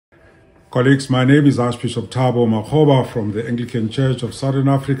Colleagues, my name is Archbishop Thabo Makgoba from the Anglican Church of Southern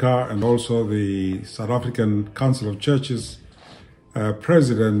Africa and also the South African Council of Churches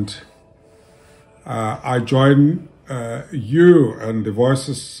President. I join you and the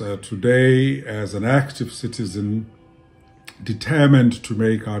voices today as an active citizen determined to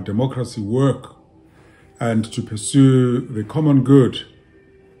make our democracy work and to pursue the common good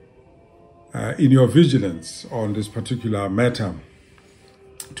in your vigilance on this particular matter.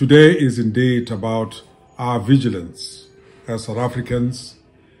 Today is indeed about our vigilance as South Africans.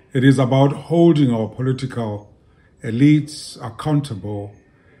 It is about holding our political elites accountable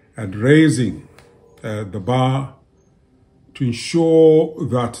and raising the bar to ensure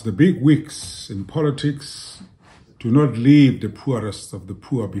that the big wigs in politics do not leave the poorest of the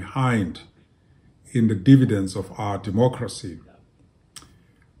poor behind in the dividends of our democracy.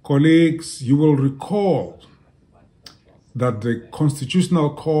 Colleagues, you will recall that the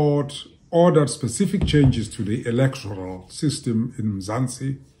Constitutional Court ordered specific changes to the electoral system in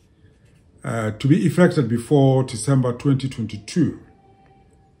Mzansi to be effected before December 2022.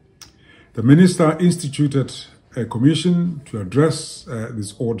 The Minister instituted a commission to address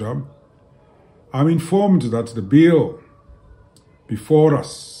this order. I'm informed that the bill before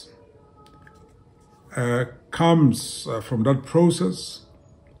us comes from that process,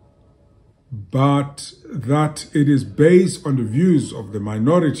 but that it is based on the views of the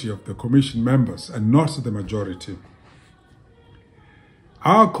minority of the commission members and not the majority.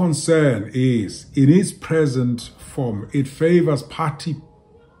 Our concern is, in its present form, it favors party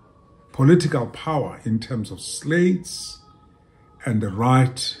political power in terms of slates and the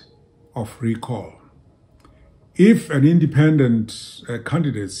right of recall. If an independent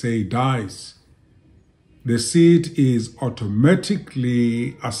candidate, say, dies, the seat is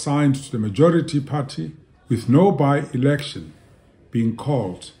automatically assigned to the majority party with no by-election being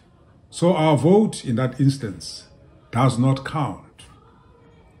called. So our vote in that instance does not count.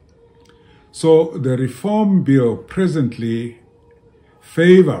 So the reform bill presently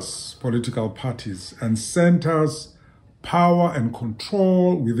favors political parties and centers power and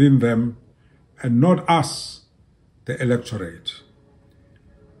control within them and not us, the electorate.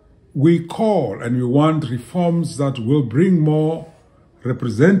 We call and we want reforms that will bring more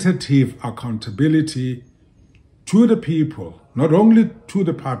representative accountability to the people, not only to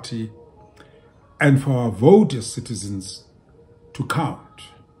the party, and for our vote as citizens to count.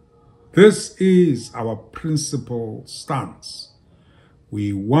 This is our principal stance.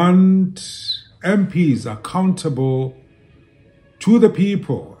 We want MPs accountable to the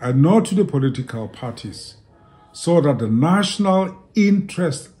people and not to the political parties, so that the national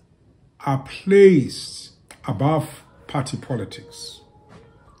interest are placed above party politics.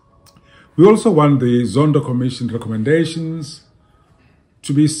 We also want the Zondo Commission recommendations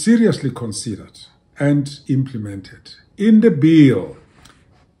to be seriously considered and implemented. In the bill,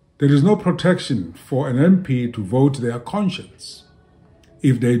 there is no protection for an MP to vote their conscience.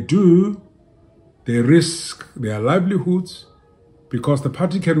 If they do, they risk their livelihoods because the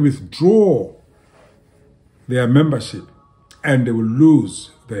party can withdraw their membership and they will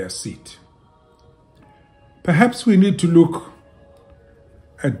lose their seat. Perhaps we need to look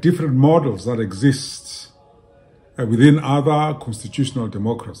at different models that exist within other constitutional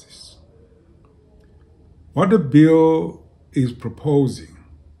democracies. What the bill is proposing,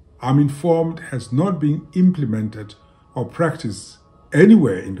 I'm informed, has not been implemented or practiced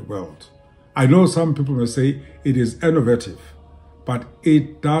anywhere in the world. I know some people may say it is innovative, but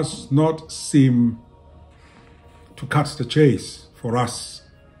it does not seem to cut the chase for us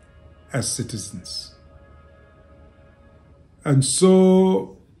as citizens. And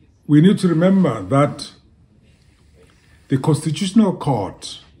so we need to remember that the Constitutional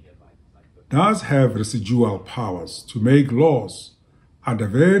Court does have residual powers to make laws under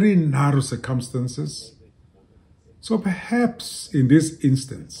very narrow circumstances. So perhaps in this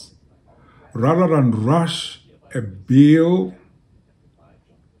instance, rather than rush a bill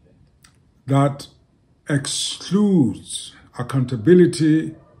that excludes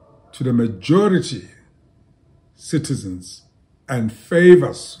accountability to the majority citizens and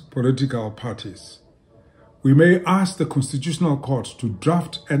favors political parties, we may ask the Constitutional Court to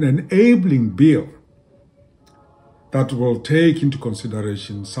draft an enabling bill that will take into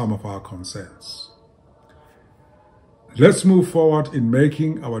consideration some of our concerns. Let's move forward in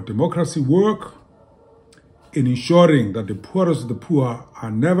making our democracy work, in ensuring that the poorest of the poor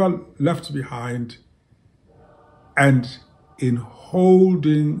are never left behind, and in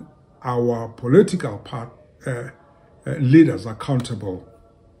holding our political leaders accountable,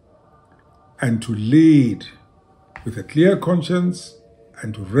 and to lead with a clear conscience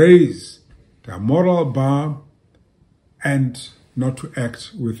and to raise their moral bar, and not to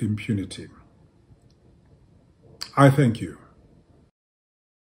act with impunity. I thank you.